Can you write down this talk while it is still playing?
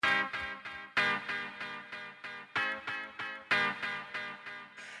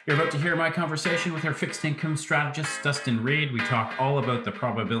You're about to hear my conversation with our fixed income strategist, Dustin Reid. We talk all about the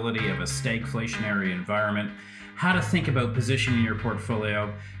probability of a stagflationary environment, how to think about positioning your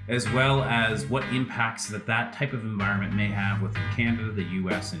portfolio, as well as what impacts that type of environment may have within Canada, the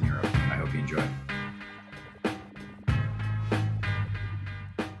US, and Europe. I hope you enjoy.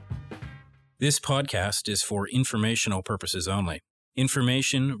 This podcast is for informational purposes only.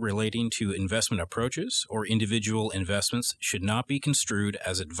 Information relating to investment approaches or individual investments should not be construed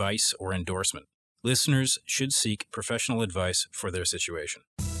as advice or endorsement. Listeners should seek professional advice for their situation.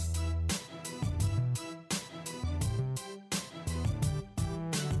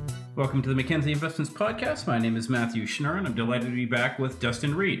 Welcome to the Mackenzie Investments Podcast. My name is Matthew Schnurr, and I'm delighted to be back with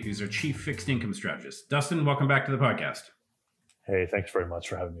Dustin Reid, who's our Chief Fixed Income Strategist. Dustin, welcome back to the podcast. Hey, thanks very much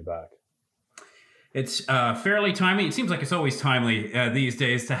for having me back. It's fairly timely. It seems like it's always timely these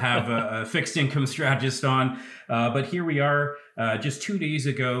days to have a fixed income strategist on. But here we are. Just 2 days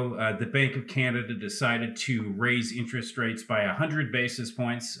ago, the Bank of Canada decided to raise interest rates by 100 basis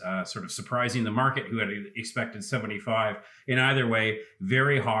points, sort of surprising the market, who had expected 75. In either way,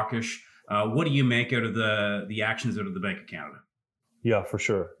 very hawkish. What do you make out of the actions out of the Bank of Canada? Yeah, for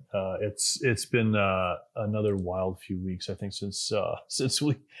sure. It's been another wild few weeks, I think, since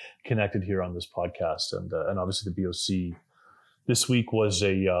we connected here on this podcast, and obviously the BOC this week was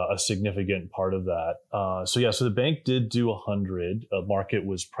a significant part of that. So the bank did do 100. Market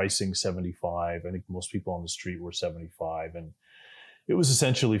was pricing 75. I think most people on the street were 75, and it was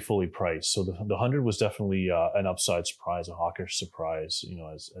essentially fully priced. So the 100 was definitely an upside surprise, a hawkish surprise,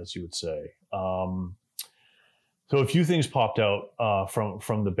 as you would say. So a few things popped out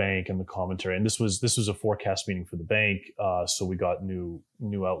from the bank and the commentary, and this was a forecast meeting for the bank. So we got new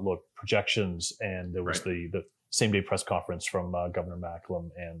outlook projections, and there was the same day press conference from Governor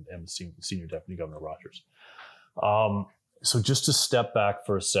Macklem and Senior Deputy Governor Rogers. So just to step back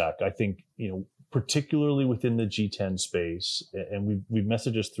for a sec, I think particularly within the G10 space, and we've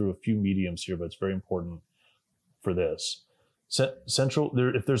messaged this through a few mediums here, but it's very important for this.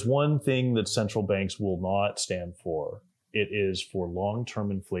 If there's one thing that central banks will not stand for, it is for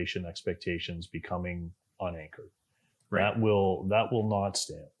long-term inflation expectations becoming unanchored. Right. That will not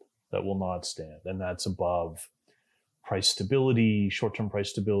stand. That will not stand, and that's above price stability, short-term price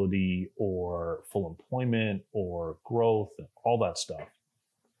stability, or full employment, or growth, and all that stuff.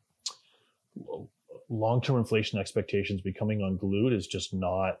 Long-term inflation expectations becoming unglued is just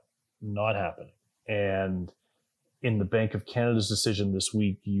not happening, and in the Bank of Canada's decision this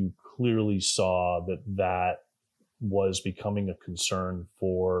week, you clearly saw that was becoming a concern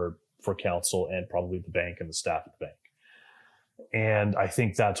for council and probably the bank and the staff at the bank. And I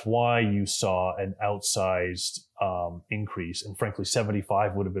think that's why you saw an outsized increase. And frankly,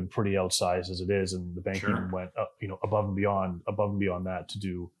 75 would have been pretty outsized as it is. And the bank even went up, above and beyond that to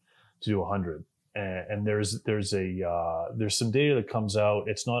do 100. And there's some data that comes out.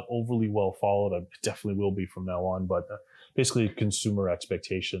 It's not overly well followed. It definitely will be from now on. But basically, a consumer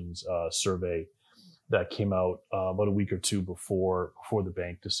expectations survey that came out about a week or two before the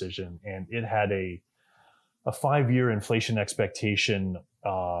bank decision, and it had a 5-year inflation expectation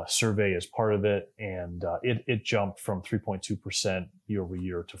survey as part of it, and it jumped from 3.2% year over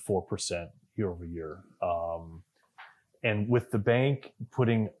year to 4% year over year. And with the bank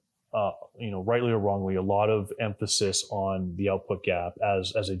putting rightly or wrongly, a lot of emphasis on the output gap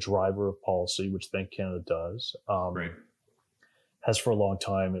as a driver of policy, which Bank Canada does. Has for a long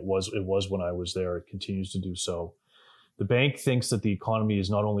time. It was when I was there. It continues to do so. The bank thinks that the economy is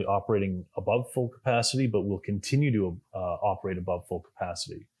not only operating above full capacity, but will continue to operate above full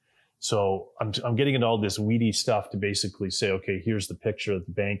capacity. So I'm getting into all this weedy stuff to basically say, okay, here's the picture that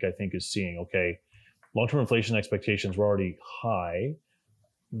the bank, I think, is seeing. Okay, long-term inflation expectations were already high.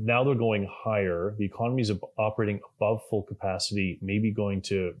 Now they're going higher. The economy is operating above full capacity, maybe going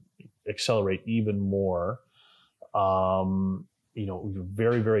to accelerate even more.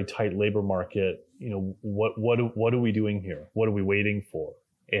 Very, very tight labor market. What are we doing here? What are we waiting for?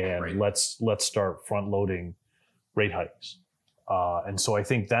 And let's start front loading rate hikes. And so I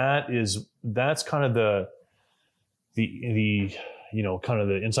think that's kind of the kind of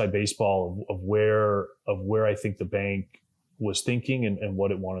the inside baseball of where I think the bank was thinking and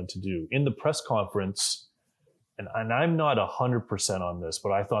what it wanted to do. In the press conference, and I'm not 100% on this,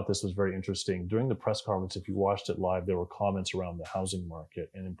 but I thought this was very interesting. During the press conference, if you watched it live, there were comments around the housing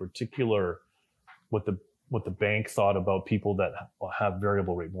market, and in particular, what the bank thought about people that have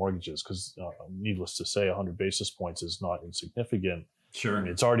variable rate mortgages, because needless to say, 100 basis points is not insignificant. Sure. I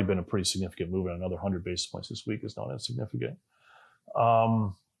mean, it's already been a pretty significant move, and another 100 basis points this week is not insignificant.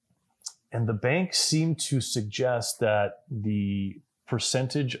 And the bank seemed to suggest that the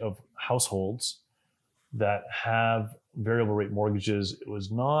percentage of households that have variable rate mortgages, it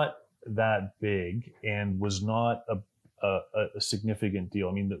was not that big and was not a significant deal.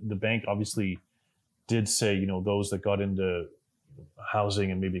 I mean, the bank obviously did say, you know, those that got into housing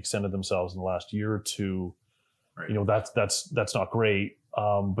and maybe extended themselves in the last year or two, right, you know, that's not great.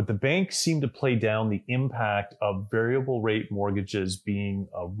 But the bank seemed to play down the impact of variable rate mortgages being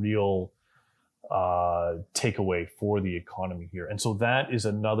a real takeaway for the economy here. And so that is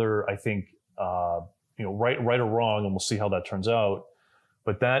another, I think, you know, right or wrong, and we'll see how that turns out.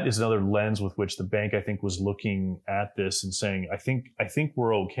 But that is another lens with which the bank, I think, was looking at this and saying, I think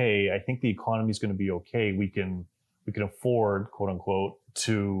we're okay. I think the economy is going to be okay. We can afford, quote unquote,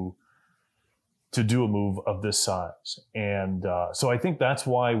 to do a move of this size. And so I think that's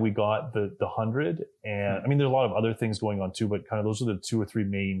why we got the 100. And I mean, there's a lot of other things going on too, but kind of those are the two or three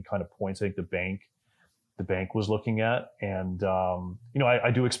main kind of points I think the bank was looking at. And you know,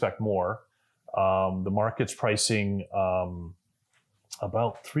 I do expect more. The market's pricing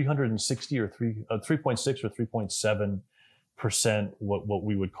about 360 or 3.6 or 3.7% what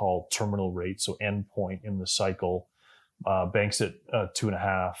we would call terminal rate, so end point in the cycle. Banks at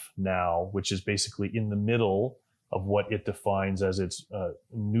 2.5 now, which is basically in the middle of what it defines as its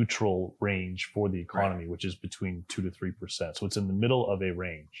neutral range for the economy, right, which is between 2 to 3%. So it's in the middle of a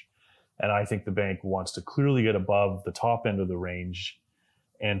range. And I think the bank wants to clearly get above the top end of the range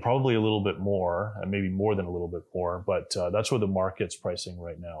and probably a little bit more, and maybe more than a little bit more, but that's where the market's pricing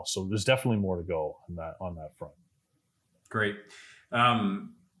right now. So there's definitely more to go on that front. Great.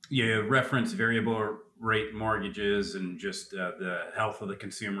 You reference variable rate mortgages and just the health of the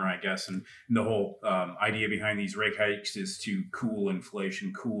consumer, I guess, and the whole idea behind these rate hikes is to cool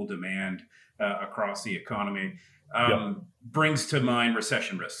inflation, cool demand across the economy. Brings to mind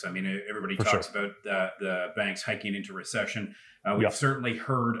recession risks. I mean, everybody talks about the banks hiking into recession. We've certainly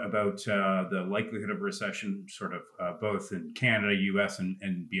heard about the likelihood of recession, sort of both in Canada, US,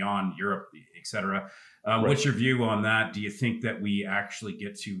 and beyond Europe, et cetera. What's your view on that? Do you think that we actually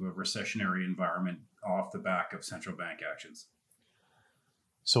get to a recessionary environment off the back of central bank actions?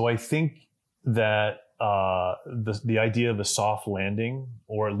 So I think that the idea of a soft landing,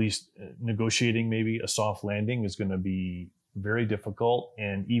 or at least negotiating maybe a soft landing, is going to be very difficult.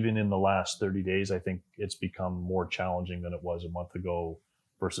 And even in the last 30 days, I think it's become more challenging than it was a month ago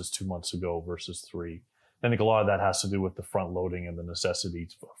versus 2 months ago versus 3. I think a lot of that has to do with the front loading and the necessity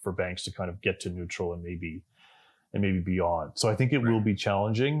for banks to kind of get to neutral and maybe beyond. So I think it will be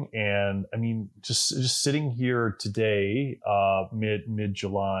challenging. And I mean, just sitting here today,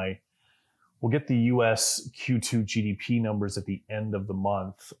 mid-July, we'll get the US Q2 GDP numbers at the end of the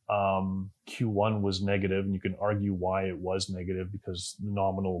month. Q1 was negative, and you can argue why it was negative, because the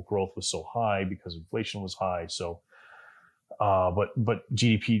nominal growth was so high because inflation was high. So, but real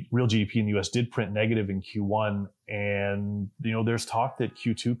GDP in the US did print negative in Q1, and you know, there's talk that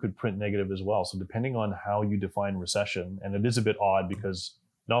Q2 could print negative as well. So depending on how you define recession, and it is a bit odd because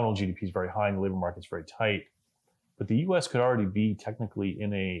nominal GDP is very high and the labor market's very tight, but the US could already be technically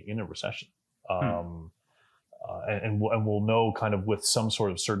in a recession. And we'll know kind of with some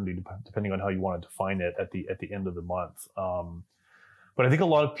sort of certainty, depending on how you want to define it, at the end of the month. But I think a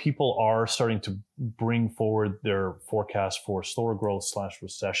lot of people are starting to bring forward their forecast for slower growth /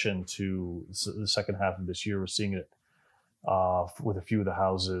 recession to the second half of this year. We're seeing it with a few of the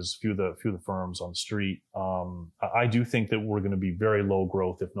houses, few of the firms on the street. I do think that we're going to be very low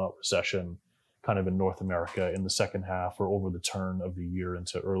growth, if not recession, kind of in North America in the second half or over the turn of the year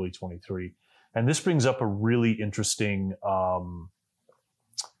into early 23. And this brings up a really interesting, a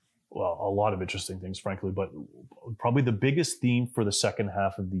lot of interesting things, frankly, but probably the biggest theme for the second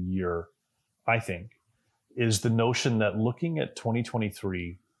half of the year, I think, is the notion that looking at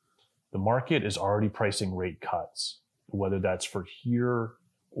 2023, the market is already pricing rate cuts, whether that's for here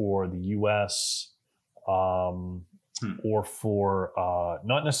or the US, or for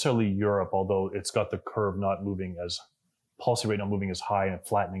not necessarily Europe, although it's got the curve not moving policy rate not moving as high and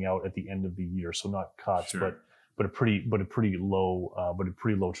flattening out at the end of the year. So not cuts, but a pretty low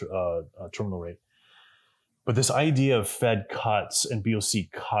terminal rate. But this idea of Fed cuts and BOC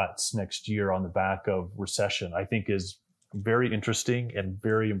cuts next year on the back of recession, I think, is very interesting and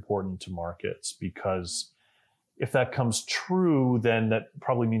very important to markets, because if that comes true, then that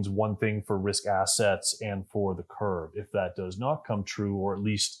probably means one thing for risk assets and for the curve. If that does not come true, or at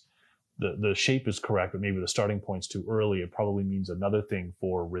least the shape is correct, but maybe the starting point's too early, it probably means another thing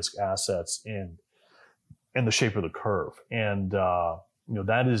for risk assets and the shape of the curve. And you know,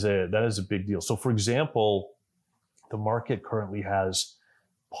 that is a big deal. So for example, the market currently has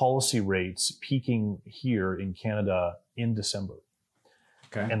policy rates peaking here in Canada in December.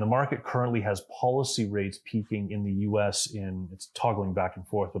 Okay. And the market currently has policy rates peaking in the US it's toggling back and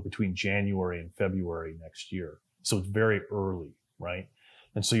forth, but between January and February next year. So it's very early, right?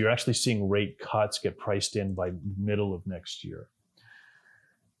 And so you're actually seeing rate cuts get priced in by middle of next year.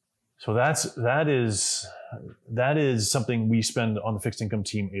 So that is something we spend on the fixed income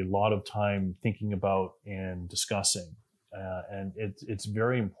team a lot of time thinking about and discussing. And it's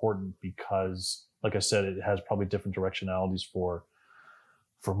very important because, like I said, it has probably different directionalities for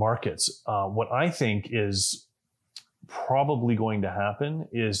markets. What I think is probably going to happen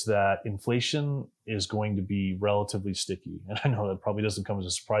is that inflation is going to be relatively sticky. And I know that probably doesn't come as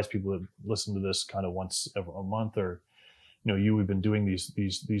a surprise. People that listen to this kind of once a month, or we've been doing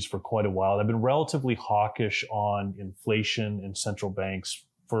these for quite a while. I've been relatively hawkish on inflation and central banks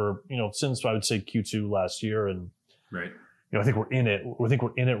for since I would say Q2 last year, and right. I think we're in it. I think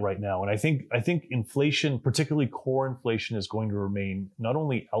we're in it right now. And I think inflation, particularly core inflation, is going to remain not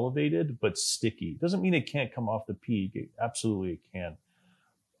only elevated, but sticky. Doesn't mean it can't come off the peak. Absolutely it can.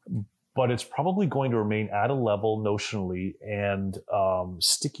 But it's probably going to remain at a level notionally and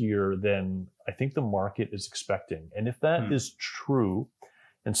stickier than I think the market is expecting. And if that is true,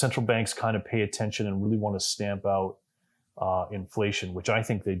 and central banks kind of pay attention and really want to stamp out inflation, which I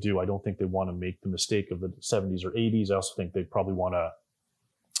think they do. I don't think they want to make the mistake of the 70s or 80s. I also think they probably want to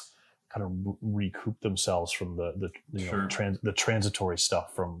kind of recoup themselves from the transitory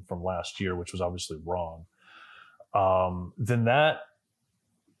stuff from last year, which was obviously wrong. Then that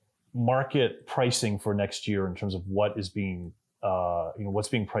market pricing for next year in terms of what is being what's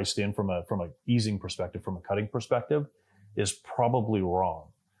being priced in from a easing perspective, from a cutting perspective, is probably wrong.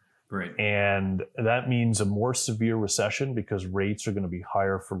 Right. And that means a more severe recession because rates are going to be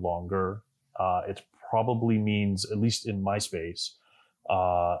higher for longer. It probably means, at least in my space,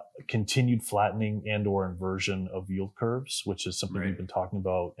 continued flattening and or inversion of yield curves, which is something we've been talking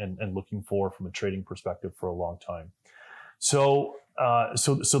about and looking for from a trading perspective for a long time. So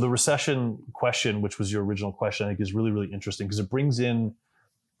the recession question, which was your original question, I think is really, really interesting because it brings in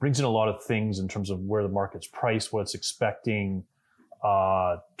a lot of things in terms of where the market's priced, what it's expecting,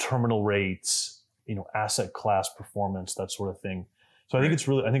 terminal rates, asset class performance, that sort of thing. So I think it's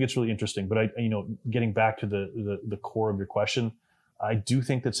really interesting. But getting back to the core of your question, I do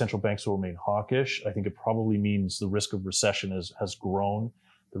think that central banks will remain hawkish. I think it probably means the risk of recession has grown.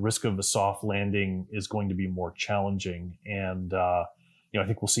 The risk of a soft landing is going to be more challenging, and I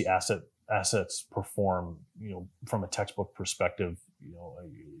think we'll see assets perform, from a textbook perspective,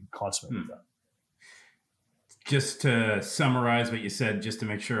 consummate with that. Just to summarize what you said, just to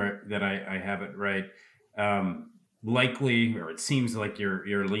make sure that I have it right, likely, or it seems like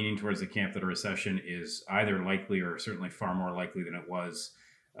you're leaning towards the camp that a recession is either likely or certainly far more likely than it was.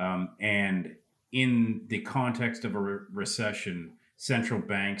 And in the context of a recession, central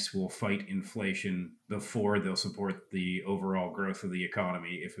banks will fight inflation before they'll support the overall growth of the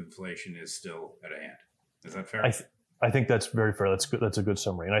economy if inflation is still at hand. Is that fair? I think that's very fair. That's good. That's a good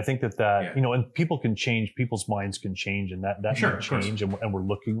summary. And I think that and people can change, people's minds can change, and that sure, might change, and we're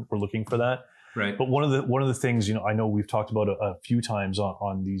looking for that. Right. But one of the things, I know we've talked about a few times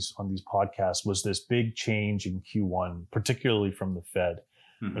on these podcasts was this big change in Q1, particularly from the Fed.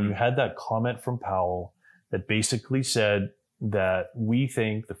 Mm-hmm. And you had that comment from Powell that basically said that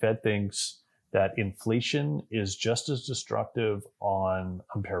the Fed thinks that inflation is just as destructive I'm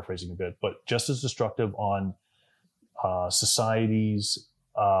paraphrasing a bit, but just as destructive on societies,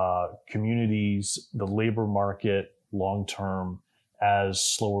 communities, the labor market long term as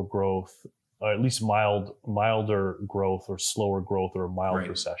slower growth, or at least milder growth, or slower growth, or a mild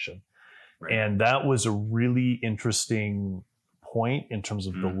recession. Right. And that was a really interesting point in terms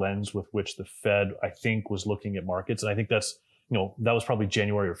of the lens with which the Fed, I think, was looking at markets. And I think that's, that was probably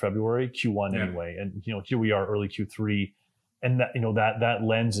January or February, Q1 anyway. And, here we are, early Q3. And that, that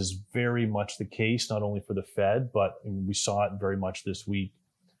lens is very much the case, not only for the Fed, but we saw it very much this week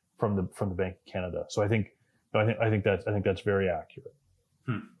from the Bank of Canada. So I think that's very accurate.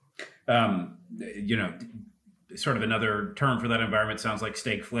 Sort of another term for that environment sounds like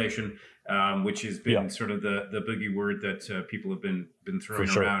stagflation, which has been sort of the boogie word that people have been throwing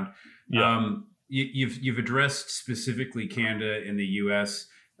around. Yeah. You've addressed specifically Canada and the U.S.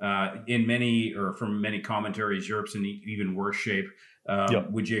 From many commentaries, Europe's in even worse shape.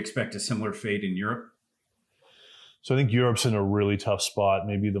 Would you expect a similar fate in Europe? So I think Europe's in a really tough spot,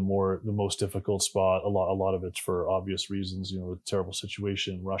 maybe the most difficult spot. A lot of it's for obvious reasons, the terrible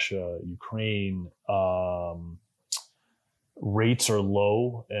situation in Russia, Ukraine. Rates are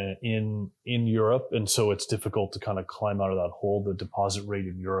low in Europe, and so it's difficult to kind of climb out of that hole. The deposit rate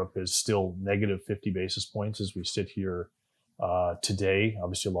in Europe is still negative 50 basis points as we sit here today.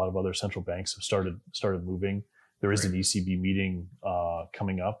 Obviously, a lot of other central banks have started moving. There is an ECB meeting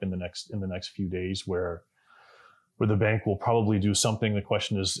coming up in the next few days where the bank will probably do something. The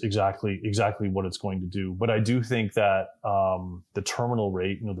question is exactly what it's going to do. But I do think that the terminal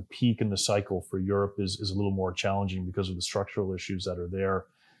rate, the peak in the cycle for Europe is a little more challenging because of the structural issues that are there,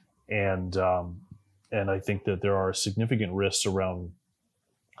 and I think that there are significant risks around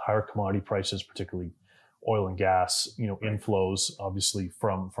higher commodity prices, particularly oil and gas, inflows obviously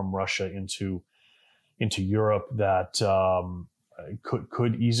from Russia into Europe that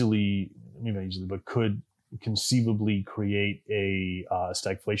could easily, not easily, but could conceivably create a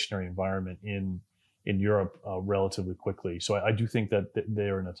stagflationary environment in Europe relatively quickly. So I do think that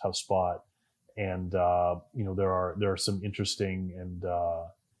they're in a tough spot, and there are some interesting and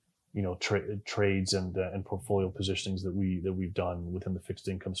trades and portfolio positionings that we've done within the fixed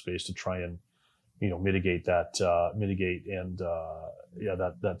income space to try and mitigate that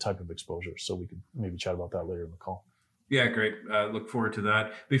type of exposure. So we could maybe chat about that later in the call. Yeah, great. Look forward to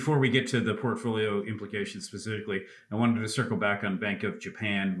that. Before we get to the portfolio implications specifically, I wanted to circle back on Bank of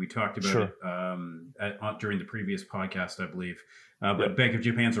Japan. We talked about it during the previous podcast, I believe. But Bank of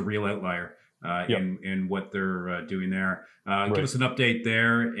Japan's a real outlier in what they're doing there. Give us an update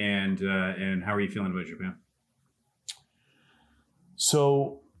there, and how are you feeling about Japan?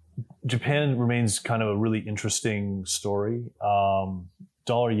 So Japan remains kind of a really interesting story.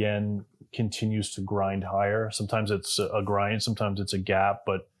 Dollar yen continues to grind higher. Sometimes it's a grind, sometimes it's a gap,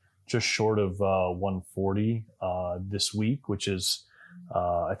 but just short of 140 this week, which is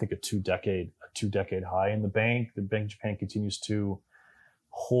I think a two decade high. And the Bank of Japan continues to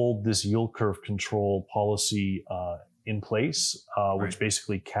hold this yield curve control policy in place, which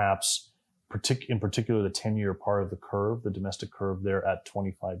basically caps in particular the 10-year part of the curve, the domestic curve there at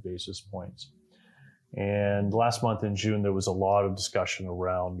 25 basis points. And last month in June, there was a lot of discussion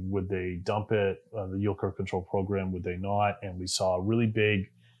around would they dump it, the yield curve control program, would they not? And we saw a really big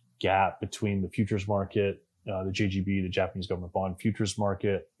gap between the futures market, the JGB, the Japanese government bond futures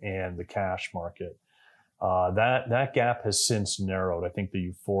market, and the cash market. That gap has since narrowed. I think the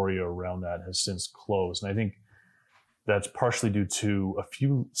euphoria around that has since closed. And I think that's partially due to a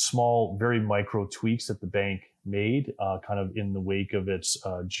few small, very micro tweaks that the bank made kind of in the wake of its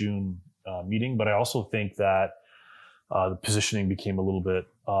June meeting. But I also think that the positioning became a little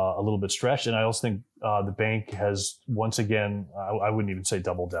bit stretched. And I also think the bank has once again, I wouldn't even say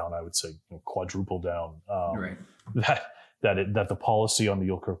double down. I would say quadruple down. That the policy on the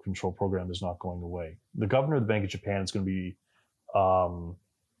yield curve control program is not going away. The governor of the Bank of Japan is going to be,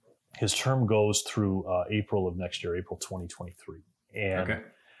 his term goes through April of next year, April 2023. And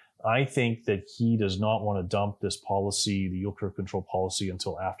I think that he does not want to dump this policy, the yield curve control policy,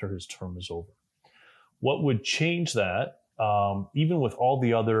 until after his term is over. What would change that, even with all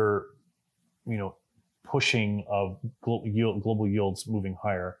the other, pushing of global yields moving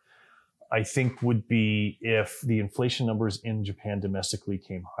higher, I think would be if the inflation numbers in Japan domestically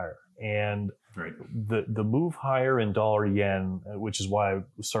came higher. And the move higher in dollar yen, which is why I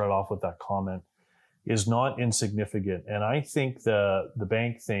started off with that comment, is not insignificant. And I think the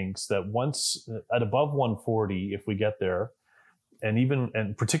bank thinks that once at above 140, if we get there,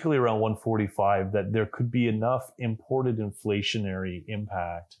 and particularly around 145, that there could be enough imported inflationary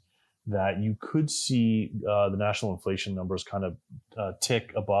impact that you could see the national inflation numbers kind of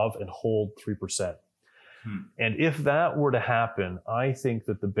tick above and hold 3%. And if that were to happen, I think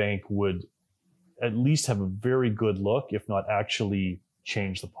that the bank would at least have a very good look, if not actually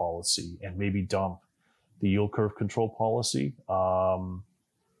change the policy and maybe dump the yield curve control policy,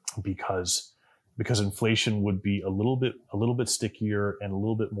 because inflation would be a little bit stickier and a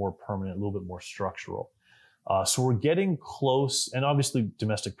little bit more permanent, a little bit more structural. So we're getting close, and obviously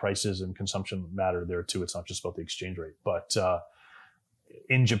domestic prices and consumption matter there too. It's not just about the exchange rate, but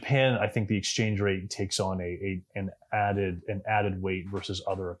in Japan, I think the exchange rate takes on an added weight versus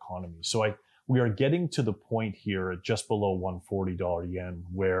other economies. So we are getting to the point here at just below $140 yen,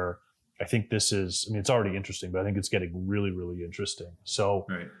 where I think this is, it's already interesting, but I think it's getting really, really interesting. So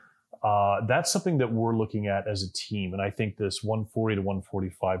that's something that we're looking at as a team. And I think this 140 to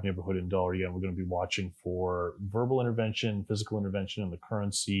 145 neighborhood in dollar yen, we're going to be watching for verbal intervention, physical intervention in the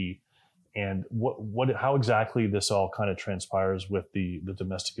currency, and how exactly this all kind of transpires with the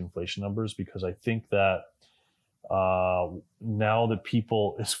domestic inflation numbers. Because I think that now that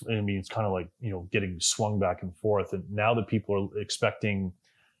people, it's kind of like, getting swung back and forth. And now that people are expecting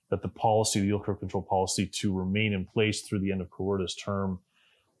that the yield curve control policy to remain in place through the end of Kuroda's term,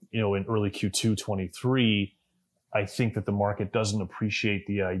 in early Q2 23, I think that the market doesn't appreciate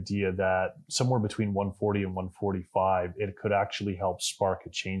the idea that somewhere between 140 and 145, it could actually help spark a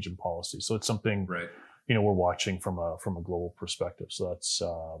change in policy. So it's something, Right. we're watching from a global perspective. So that's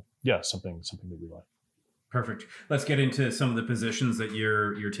something that we like. Perfect. Let's get into some of the positions that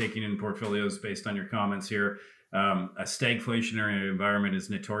you're taking in portfolios based on your comments here. A stagflationary environment is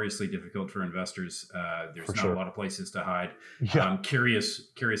notoriously difficult for investors. There's not a lot of places to hide. Yeah. I'm curious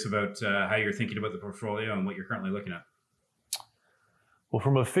about how you're thinking about the portfolio and what you're currently looking at. Well,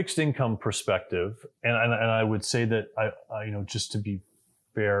 from a fixed income perspective, and I would say that I just to be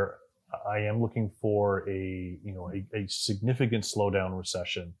fair, I am looking for a significant slowdown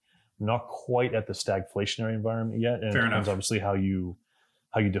recession. Not quite at the stagflationary environment yet, and Fair it depends enough. obviously how you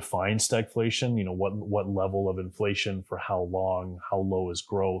define stagflation. What level of inflation for how long, how low is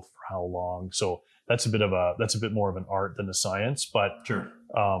growth for how long. So that's a bit more of an art than a science. But Sure.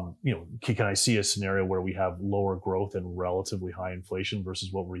 Can I see a scenario where we have lower growth and relatively high inflation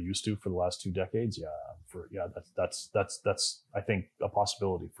versus what we're used to for the last 2 decades? That's I think a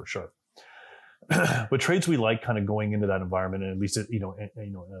possibility for sure. But trades we like kind of going into that environment, and at least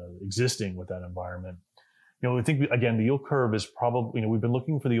existing with that environment. I think again the yield curve is probably we've been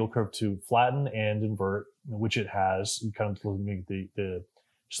looking for the yield curve to flatten and invert, which it has. Kind of looking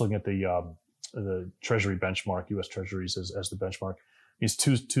at the Treasury benchmark, U.S. Treasuries as the benchmark. These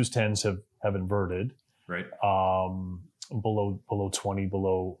twos 10s have inverted. Right. Below -20,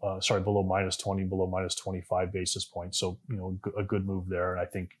 below -25 basis points. So a good move there, and I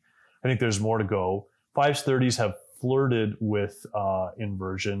think there's more to go. 5s 30s have flirted with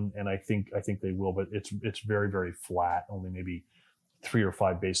inversion, and I think they will, but it's very, very flat. Only maybe 3 or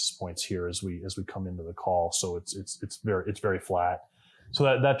 5 basis points here as we come into the call. So it's very flat. So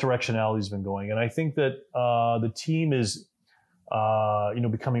that directionality has been going, and I think that the team is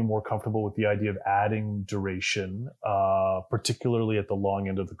becoming more comfortable with the idea of adding duration, particularly at the long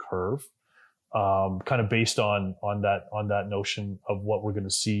end of the curve. Kind of based on that notion of what we're going to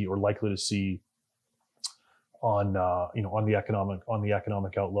see or likely to see on the economic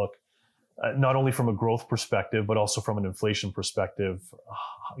outlook, not only from a growth perspective but also from an inflation perspective.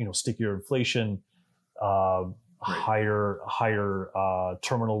 Stickier inflation, higher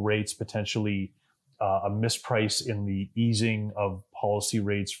terminal rates, potentially a misprice in the easing of policy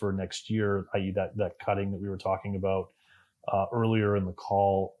rates for next year, i.e. that cutting that we were talking about earlier in the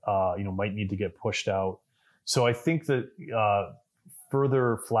call, might need to get pushed out. So I think that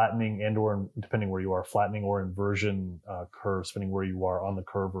further flattening or depending where you are, flattening or inversion curves, depending where you are on the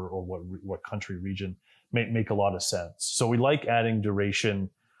curve or what country region, make a lot of sense. So we like adding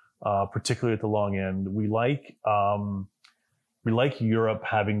duration, particularly at the long end. We like Europe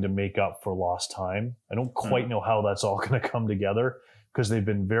having to make up for lost time. I don't quite know how that's all going to come together because they've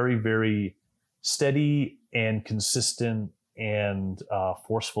been very, very steady and consistent and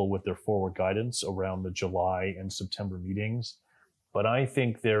forceful with their forward guidance around the July and September meetings. But I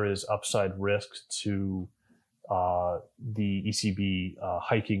think there is upside risk to the ECB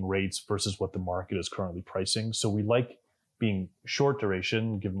hiking rates versus what the market is currently pricing. So we like being short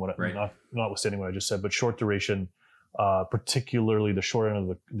duration, given what notwithstanding what I just said, but short duration, particularly the short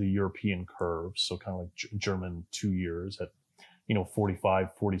end of the European curve. So kind of like German 2 years at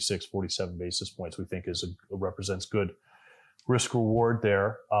 45, 46, 47 basis points, we think represents good risk reward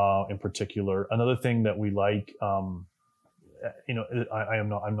there in particular. Another thing that we like, I'm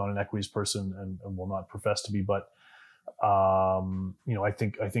not an equities person and will not profess to be, but I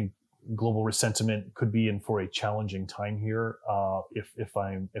think global sentiment could be in for a challenging time here if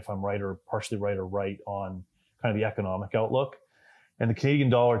I'm right or partially right or right on kind of the economic outlook. And the Canadian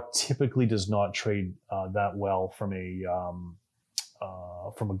dollar typically does not trade that well from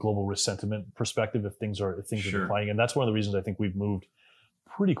a global risk sentiment perspective if things are declining. And that's one of the reasons I think we've moved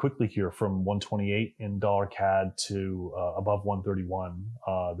pretty quickly here from 128 in dollar CAD to above 131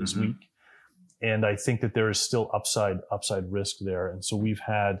 this week. And I think that there is still upside risk there. And so we've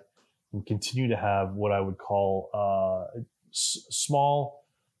had and continue to have what I would call small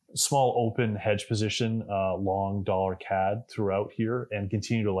open hedge position, long dollar CAD throughout here, and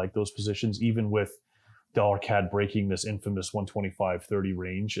continue to like those positions, even with dollar CAD breaking this infamous 125.30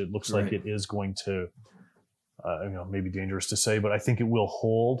 range. It looks like it is going to, maybe dangerous to say, but I think it will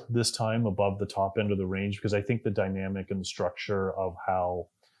hold this time above the top end of the range, because I think the dynamic and the structure of how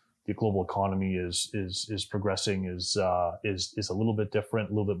the global economy is progressing is a little bit different,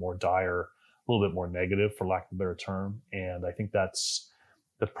 a little bit more dire, a little bit more negative, for lack of a better term. And I think that's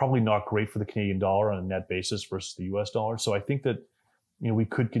probably not great for the Canadian dollar on a net basis versus the US dollar. So I think that we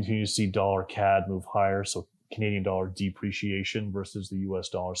could continue to see dollar CAD move higher, so Canadian dollar depreciation versus the US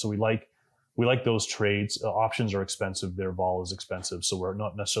dollar. So we like we like those trades. Options are expensive. Their vol is expensive. So we're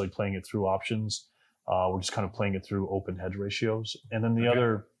not necessarily playing it through options. We're just kind of playing it through open hedge ratios. And then the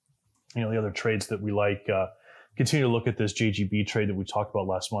other trades that we like, continue to look at this JGB trade that we talked about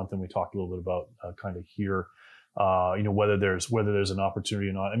last month, and we talked a little bit about kind of here, whether there's an opportunity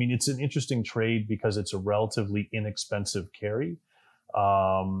or not. I mean, it's an interesting trade because it's a relatively inexpensive carry.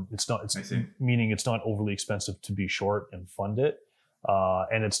 Meaning it's not overly expensive to be short and fund it.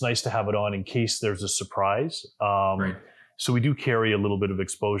 And it's nice to have it on in case there's a surprise. Right. So we do carry a little bit of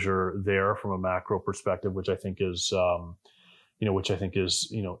exposure there from a macro perspective, which I think is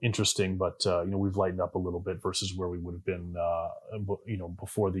interesting. But we've lightened up a little bit versus where we would have been,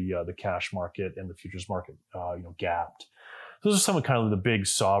 before the cash market and the futures market, gapped. Those are some of kind of the big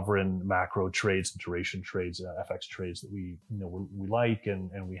sovereign macro trades, duration trades, FX trades that we like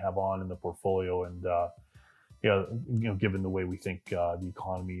and we have on in the portfolio. And given the way we think the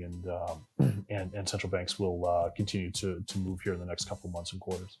economy and central banks will continue to move here in the next couple of months and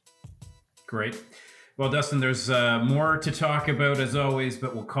quarters. Great. Well, Dustin, there's more to talk about as always,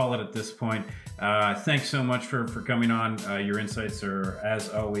 but we'll call it at this point. Thanks so much for coming on. Your insights are, as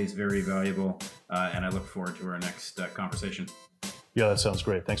always, very valuable, and I look forward to our next conversation. Yeah, that sounds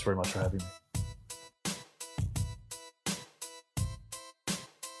great. Thanks very much for having me.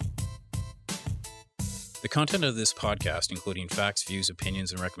 The content of this podcast, including facts, views,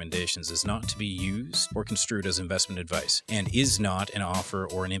 opinions, and recommendations, is not to be used or construed as investment advice and is not an offer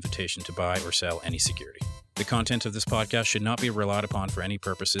or an invitation to buy or sell any security. The content of this podcast should not be relied upon for any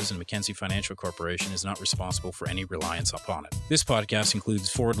purposes, and Mackenzie Financial Corporation is not responsible for any reliance upon it. This podcast includes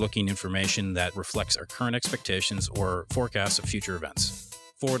forward-looking information that reflects our current expectations or forecasts of future events.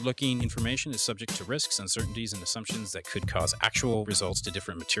 Forward-looking information is subject to risks, uncertainties, and assumptions that could cause actual results to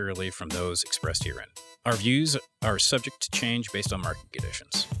differ materially from those expressed herein. Our views are subject to change based on market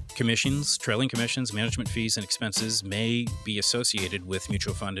conditions. Commissions, trailing commissions, management fees, and expenses may be associated with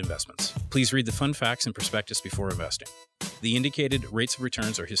mutual fund investments. Please read the fund facts and prospectus before investing. The indicated rates of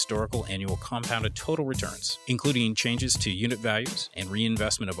returns are historical annual compounded total returns, including changes to unit values and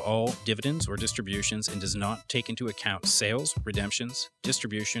reinvestment of all dividends or distributions, and does not take into account sales, redemptions,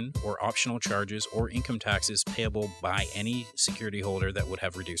 distribution, or optional charges or income taxes payable by any security holder that would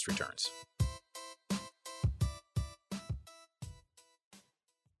have reduced returns.